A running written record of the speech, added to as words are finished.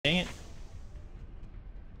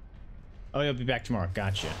Oh, you'll be back tomorrow.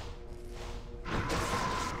 Gotcha.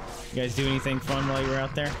 You guys do anything fun while you were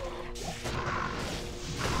out there?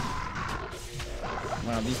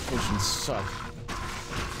 Wow, these potions suck.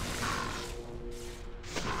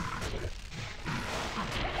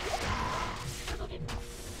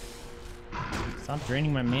 Stop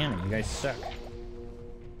draining my mana. You guys suck.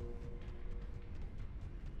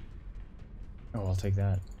 Oh, I'll take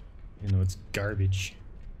that. Even though it's garbage.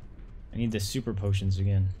 I need the super potions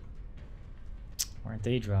again. Why aren't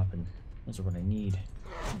they dropping? Those are what I need.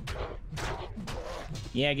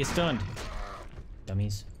 Yeah, get stunned.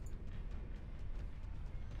 Dummies.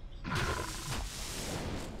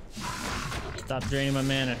 Stop draining my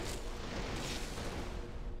mana.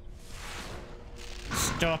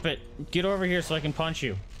 Stop it. Get over here so I can punch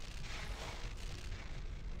you.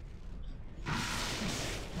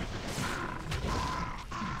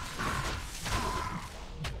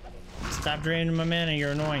 Stop draining my mana,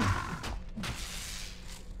 you're annoying.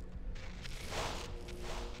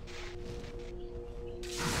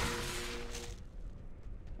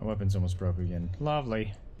 My weapon's almost broke again.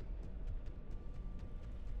 Lovely.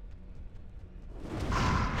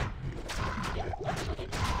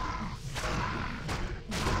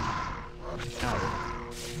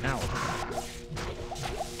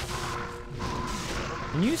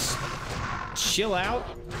 Can you chill out?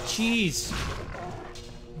 Jeez.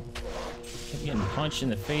 Kept getting punched in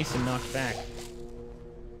the face and knocked back.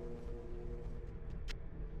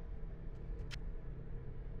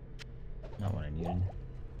 Not what I needed.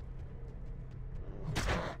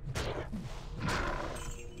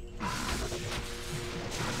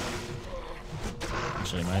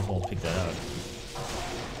 Actually, I might as well pick that up.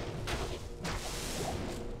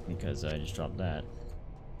 Because I just dropped that.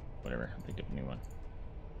 Whatever, I picked up a new one.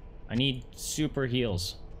 I need super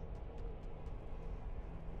heals.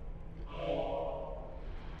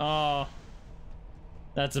 Oh,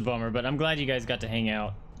 that's a bummer, but I'm glad you guys got to hang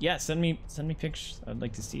out. Yeah, send me pictures. I'd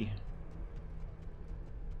like to see.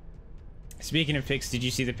 Speaking of pics, did you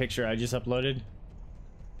see the picture I just uploaded?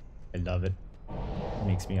 I love it. It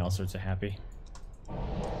makes me all sorts of happy.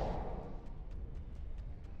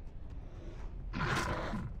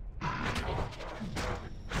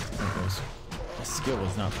 My skill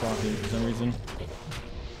was not properly for some reason.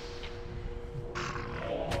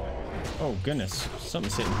 Oh goodness,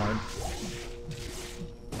 something's hitting hard.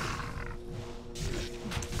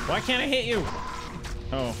 Why can't I hit you?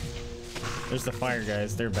 Oh, there's the fire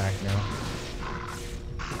guys. They're back now.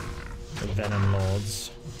 The venom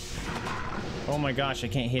lords. Oh my gosh, I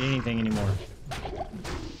can't hit anything anymore.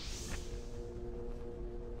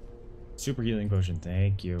 Super healing potion,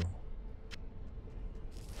 thank you.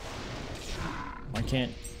 Why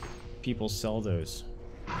can't people sell those?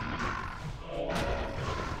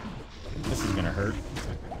 This is gonna hurt.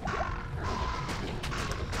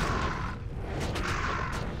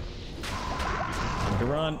 Time to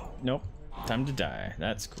run. Nope. Time to die.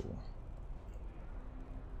 That's cool.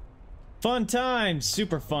 Fun times!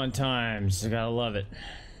 Super fun times. I gotta love it.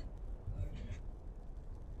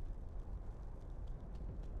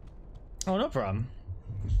 Oh, no problem.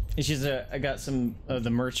 It's just I got some of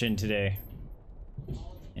the merch in today.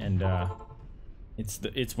 And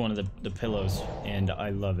it's one of the pillows, and I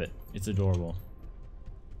love it. It's adorable.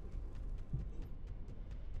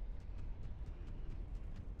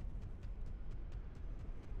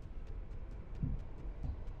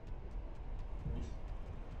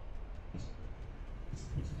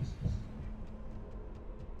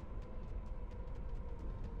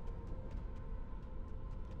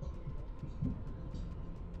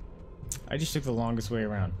 I just took the longest way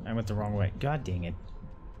around. I went the wrong way. God dang it.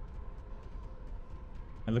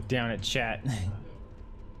 I looked down at chat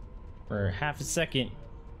for half a second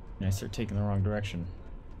and I start taking the wrong direction.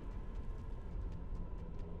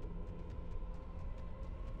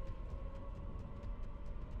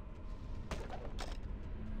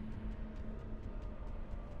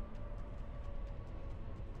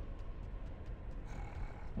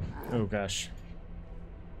 Oh gosh.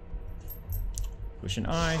 Push an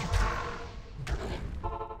eye.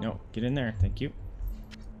 No, get in there. Thank you.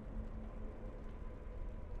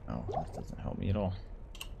 Oh, that doesn't help me at all.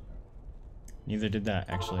 Neither did that,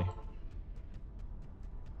 actually.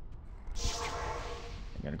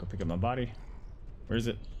 I gotta go pick up my body. Where is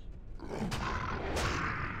it?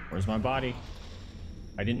 Where's my body?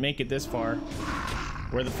 I didn't make it this far.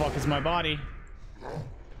 Where the fuck is my body?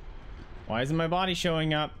 Why isn't my body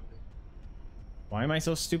showing up? Why am I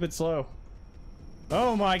so stupid slow?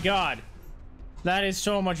 Oh my god! That is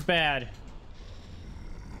so much bad.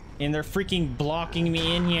 And they're freaking blocking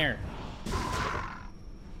me in here.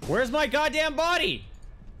 Where's my goddamn body?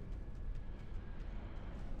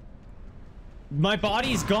 My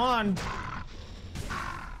body's gone.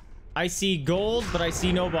 I see gold, but I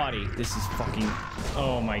see no body. This is fucking...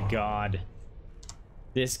 Oh my god.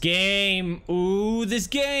 This game. Ooh, this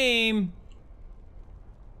game.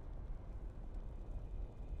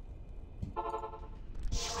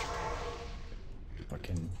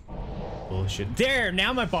 Fucking bullshit. There,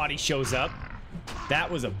 now my body shows up. That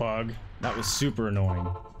was a bug. That was super annoying.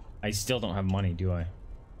 I still don't have money, do I?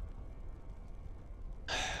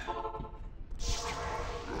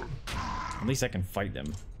 At least I can fight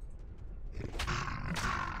them.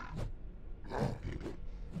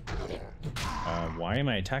 Why am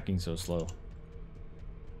I attacking so slow?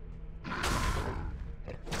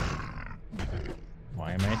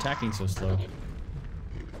 Why am I attacking so slow?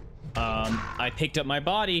 I picked up my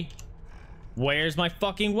body. Where's my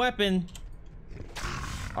fucking weapon?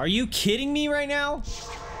 Are you kidding me right now?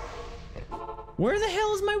 Where the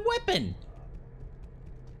hell is my weapon?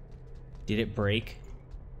 Did it break?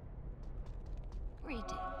 Greetings.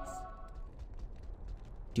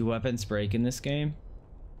 Do weapons break in this game?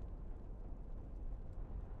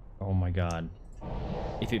 Oh my god.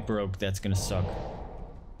 If it broke, that's gonna suck.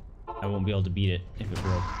 I won't be able to beat it if it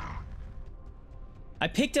broke. I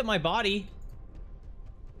picked up my body.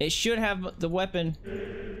 It should have the weapon.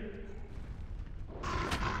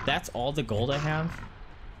 That's all the gold I have?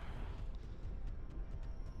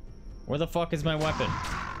 Where the fuck is my weapon?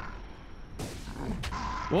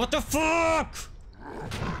 What the fuck?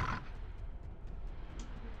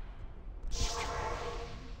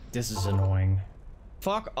 This is annoying.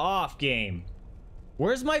 Fuck off, game.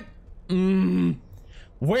 Where's my...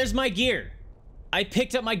 Where's my gear? I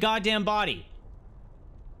picked up my goddamn body.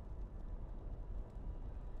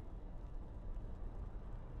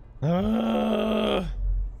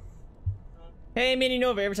 Hey, Mini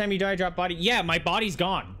Nova, every time you die, drop body. Yeah, my body's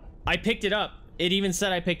gone. I picked it up. It even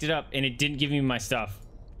said I picked it up, and it didn't give me my stuff.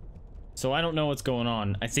 So I don't know what's going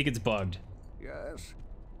on. I think it's bugged. Yes.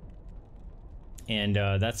 And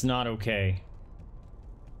that's not okay.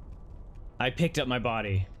 I picked up my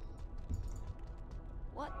body.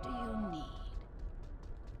 What do you need?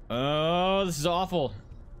 Oh, this is awful.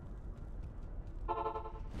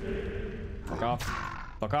 Fuck off.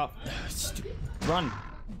 Fuck off. Run.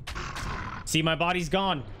 See, my body's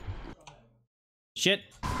gone. Shit.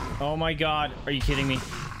 Oh my god. Are you kidding me?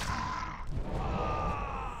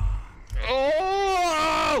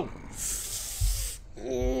 Oh!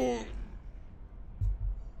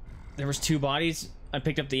 There was 2 bodies. I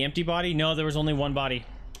picked up the empty body. No, there was only 1 body.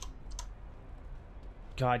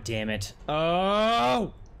 God damn it.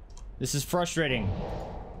 Oh! This is frustrating.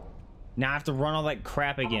 Now I have to run all that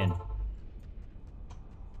crap again.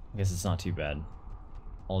 I guess it's not too bad.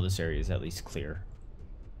 All this area is at least clear.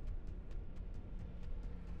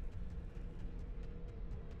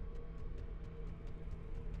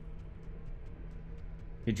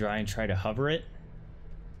 Could try to hover it.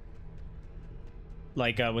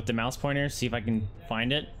 Like with the mouse pointer, see if I can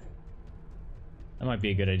find it. That might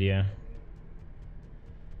be a good idea.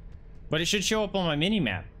 But it should show up on my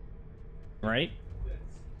mini-map, right?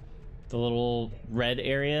 The little red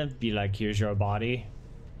area, be like, here's your body.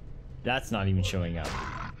 That's not even showing up.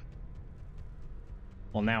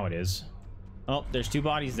 Well, now it is. Oh, there's 2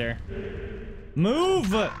 bodies there.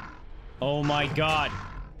 Move! Oh my god.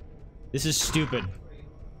 This is stupid.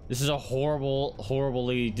 This is a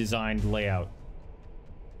horribly designed layout.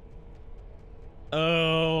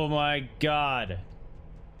 Oh my god.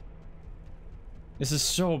 This is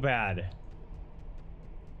so bad.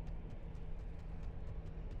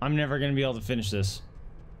 I'm never gonna be able to finish this.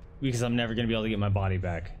 Because I'm never gonna be able to get my body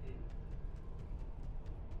back.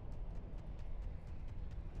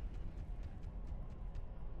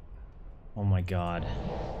 Oh my god.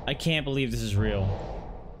 I can't believe this is real.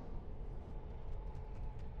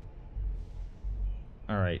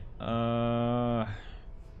 Alright, I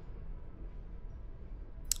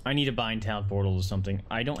need to bind town portals or something.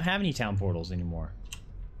 I don't have any town portals anymore.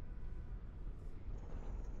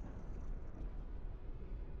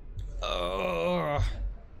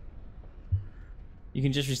 You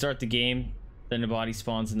can just restart the game, then the body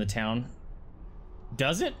spawns in the town.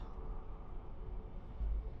 Does it?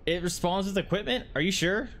 It respawns with equipment? Are you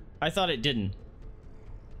sure? I thought it didn't.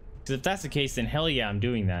 Because if that's the case, then hell yeah, I'm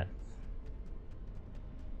doing that.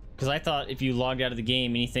 Because I thought if you logged out of the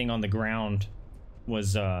game, anything on the ground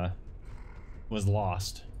was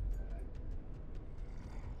lost.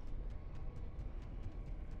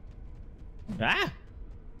 Ah!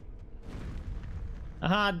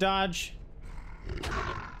 Aha, dodge.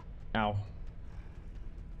 Ow.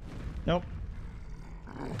 Nope.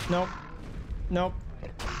 Nope. Nope.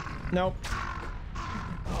 Nope.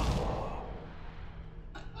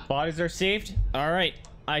 Bodies are saved? Alright,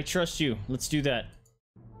 I trust you. Let's do that.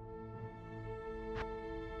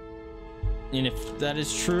 And if that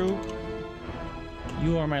is true,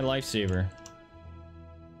 you are my lifesaver.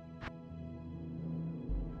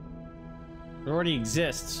 It already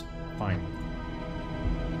exists. Fine.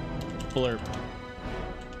 Blurp.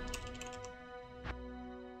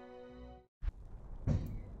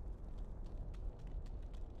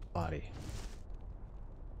 Body.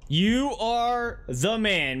 You are the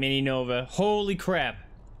man, Mini Nova. Holy crap.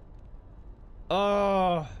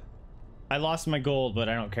 Oh, I lost my gold, but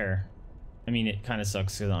I don't care. I mean, it kind of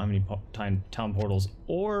sucks because I don't have any town portals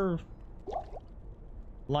or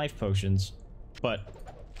life potions, but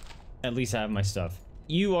at least I have my stuff.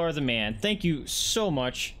 You are the man. Thank you so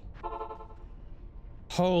much.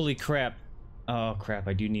 Holy crap. Oh crap,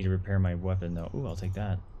 I do need to repair my weapon though. Ooh, I'll take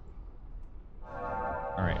that.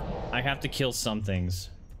 Alright, I have to kill some things.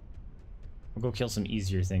 I'll go kill some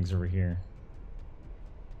easier things over here.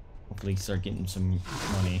 Hopefully start getting some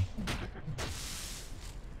money.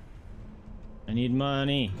 I need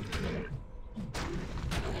money.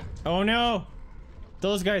 Oh no!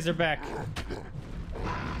 Those guys are back.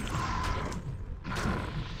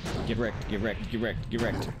 Get wrecked, get wrecked, get wrecked, get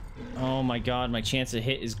wrecked. Oh my god, my chance to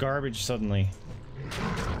hit is garbage suddenly.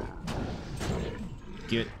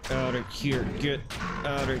 Get out of here, get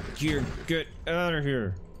out of here, get out of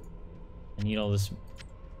here. I need all this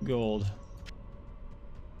gold.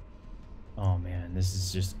 Oh man, this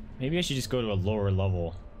is just... Maybe I should just go to a lower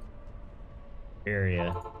level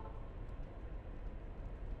area.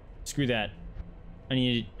 Screw that. I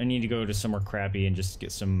need to go to somewhere crappy and just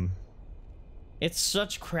get some... It's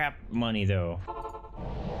such crap money though.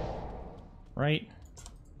 Right?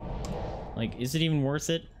 Like, is it even worth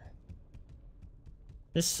it?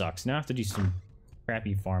 This sucks. Now I have to do some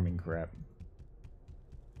crappy farming crap.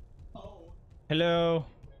 Hello.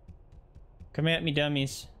 Come at me,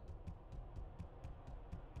 dummies.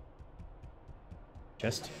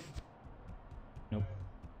 Chest? Nope.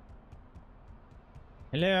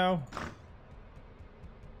 Hello.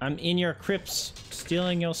 I'm in your crypts,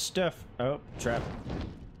 stealing your stuff. Oh, trap.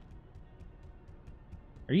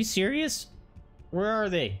 Are you serious? Where are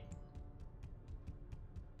they?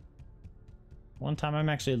 One time I'm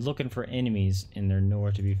actually looking for enemies and they're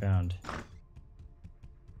nowhere to be found.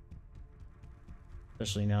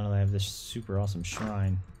 Especially now that I have this super awesome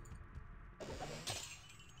shrine.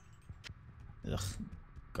 Ugh,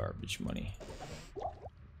 garbage money.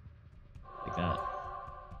 Like that.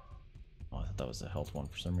 Oh, I thought that was a health one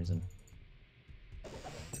for some reason.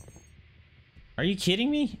 Are you kidding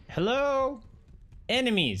me? Hello?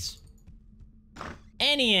 Enemies!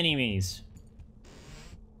 Any enemies!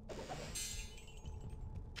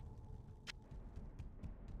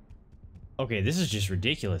 Okay, this is just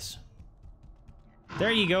ridiculous. There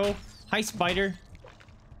you go. Hi, spider.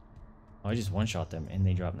 Oh, I just one-shot them and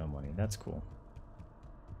they drop no money. That's cool.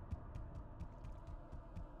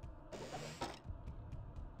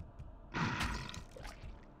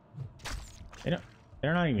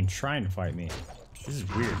 They're not even trying to fight me. This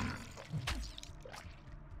is weird.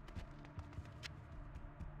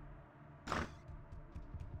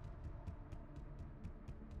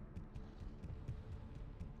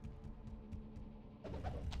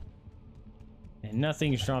 And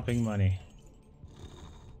nothing's dropping money.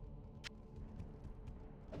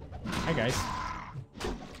 Hi guys.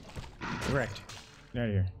 Correct. Get out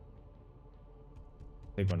of here.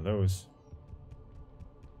 Take one of those.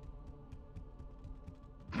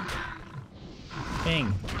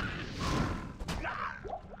 Dang.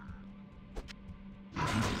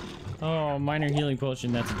 Oh, minor healing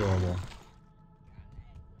potion. That's adorable.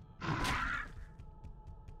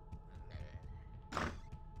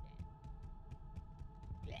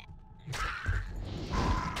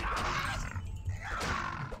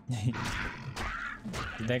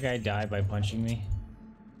 Did that guy die by punching me?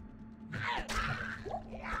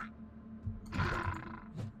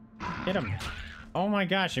 Hit him. Oh my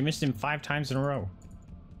gosh, I missed him 5 times in a row.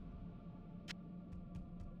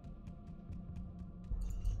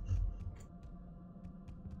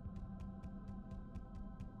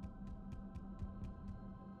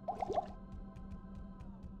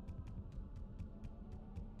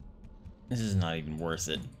 This is not even worth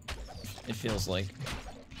it. It feels like.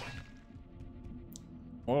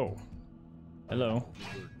 Whoa. Hello.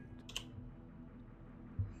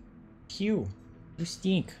 Q. You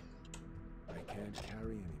stink. I can't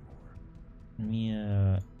carry anymore. Let me,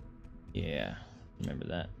 yeah. Remember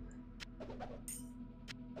that.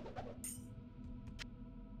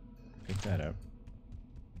 Pick that up.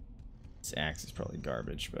 This axe is probably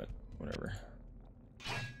garbage, but whatever.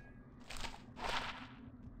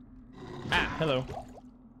 Ah, hello.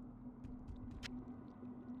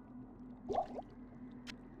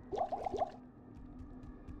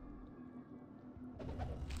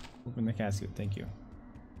 Open the casket, thank you.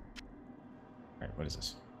 Alright, what is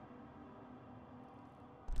this?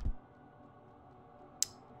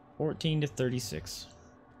 14 to 36.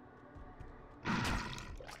 Get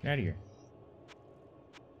out of here.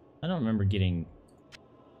 I don't remember getting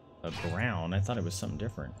a brown. I thought it was something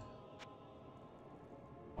different.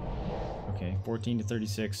 Okay, 14 to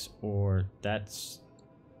 36, or that's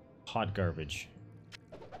hot garbage.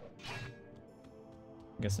 I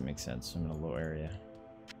guess it makes sense. I'm in a low area.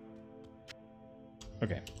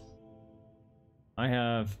 Okay. I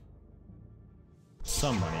have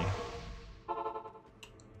some money.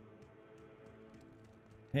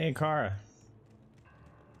 Hey, Kara.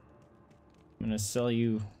 I'm gonna sell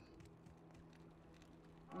you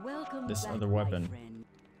Welcome this back, other my weapon. friend.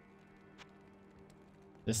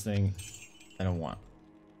 This thing I don't want.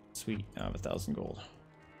 Sweet, I have 1,000 gold.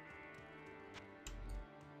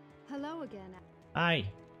 Hello again. Hi.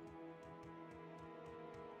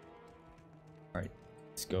 Alright,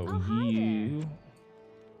 let's go. Oh, hi You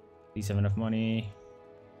please have enough money.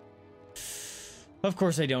 Of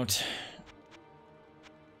course I don't.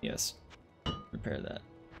 Yes. Repair that.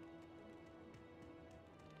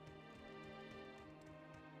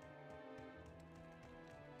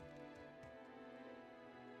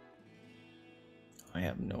 I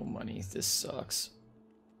have no money. This sucks.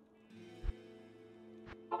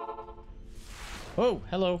 Oh,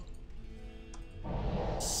 hello.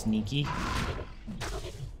 Sneaky.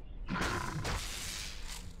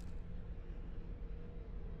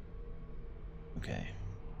 Okay.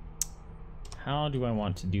 How do I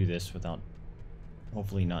want to do this without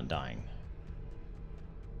hopefully not dying?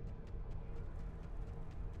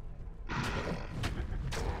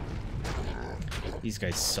 These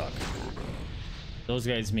guys suck. Those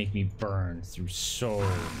guys make me burn through so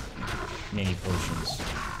many potions.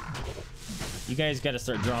 You guys gotta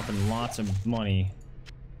start dropping lots of money.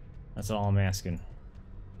 That's all I'm asking.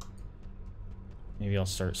 Maybe I'll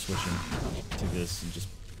start switching to this and just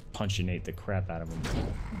punchinate the crap out of them.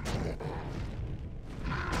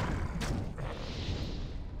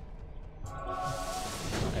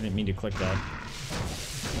 I didn't mean to click that.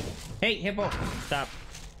 Hey, hippo! Stop.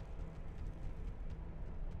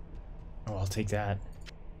 Oh, I'll take that.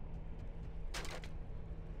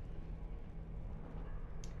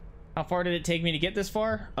 How far did it take me to get this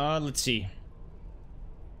far? Let's see.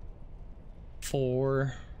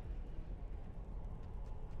 4...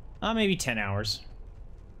 maybe 10 hours.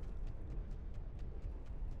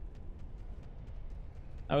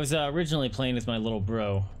 I was originally playing with my little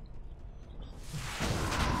bro.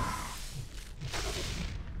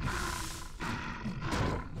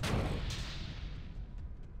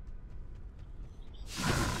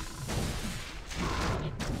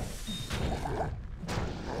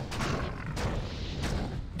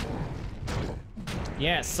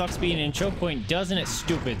 Yeah, it sucks being in choke point, doesn't it,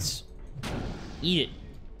 stupids? Eat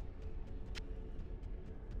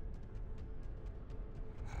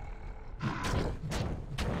it.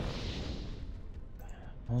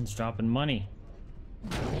 One's dropping money.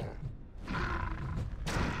 There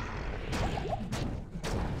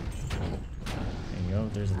you go,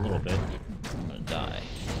 there's a little bit. I'm gonna die.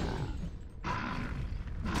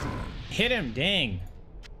 Hit him, dang.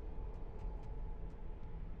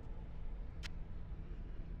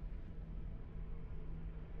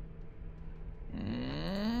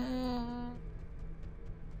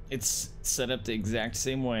 It's set up the exact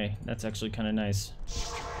same way. That's actually kind of nice.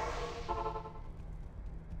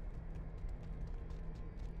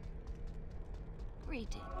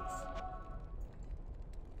 Greetings.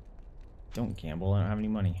 Don't gamble, I don't have any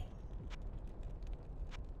money.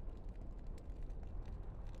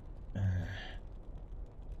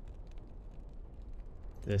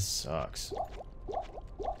 This sucks.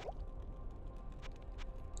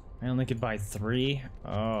 I only could buy 3?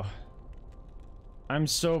 Oh. I'm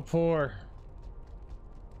so poor.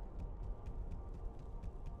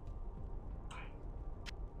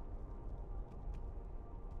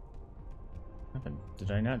 What happened?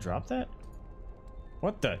 Did I not drop that?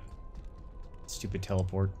 What the? Stupid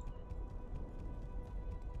teleport.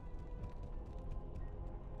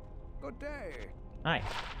 Good day. Hi.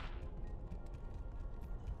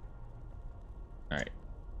 Alright.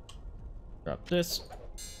 Drop this.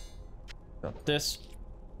 Drop this.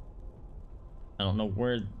 I don't know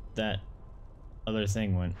where that other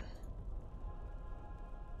thing went.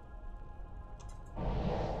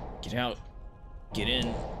 Get out. Get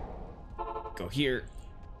in. Go here.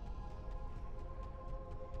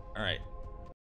 Alright.